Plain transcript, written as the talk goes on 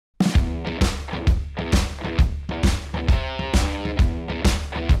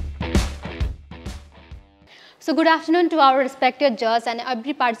So good afternoon to our respected judges and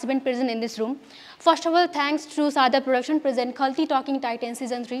every participant present in this room. First of all, thanks to Sharda Production, present Khalti Talking Titans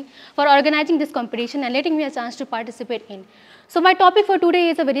Season 3 for organizing this competition and letting me a chance to participate in. So my topic for today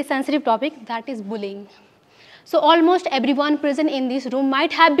is a very sensitive topic, that is bullying. So almost everyone present in this room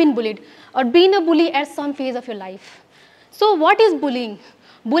might have been bullied or been a bully at some phase of your life. So what is bullying?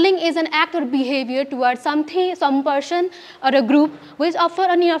 Bullying is an act or behavior towards something, some person or a group which offer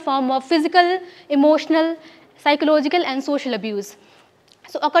any form of physical, emotional, psychological and social abuse.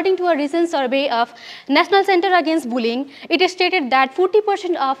 So according to a recent survey of National Center Against Bullying, it is stated that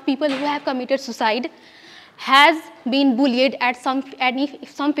 40% of people who have committed suicide has been bullied at some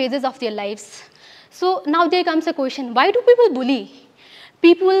phases of their lives. So now there comes a question, why do people bully?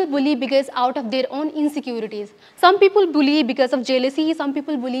 People bully because out of their own insecurities. Some people bully because of jealousy, some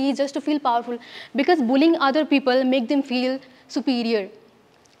people bully just to feel powerful, because bullying other people make them feel superior.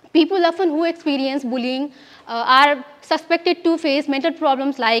 People often who experience bullying are suspected to face mental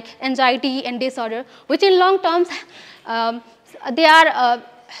problems like anxiety and disorder, which in long terms they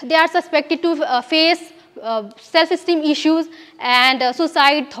are suspected to face self-esteem issues and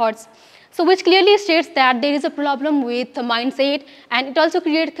suicide thoughts. So which clearly states that there is a problem with the mindset, and it also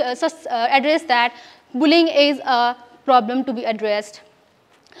creates address that bullying is a problem to be addressed.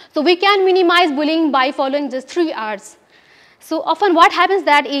 So we can minimize bullying by following just 3 R's. So often what happens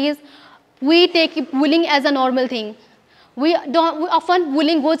that is we take bullying as a normal thing. Often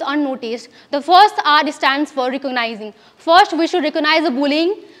bullying goes unnoticed. The first R stands for recognizing. First we should recognize the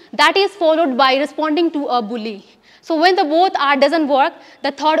bullying, that is followed by responding to a bully. So when the both R doesn't work,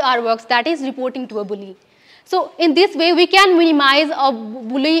 the third R works, that is reporting to a bully. So in this way we can minimize a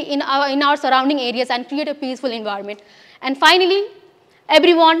bully in our surrounding areas and create a peaceful environment. And finally,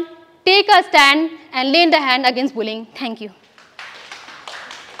 everyone take a stand and lend a hand against bullying. Thank you.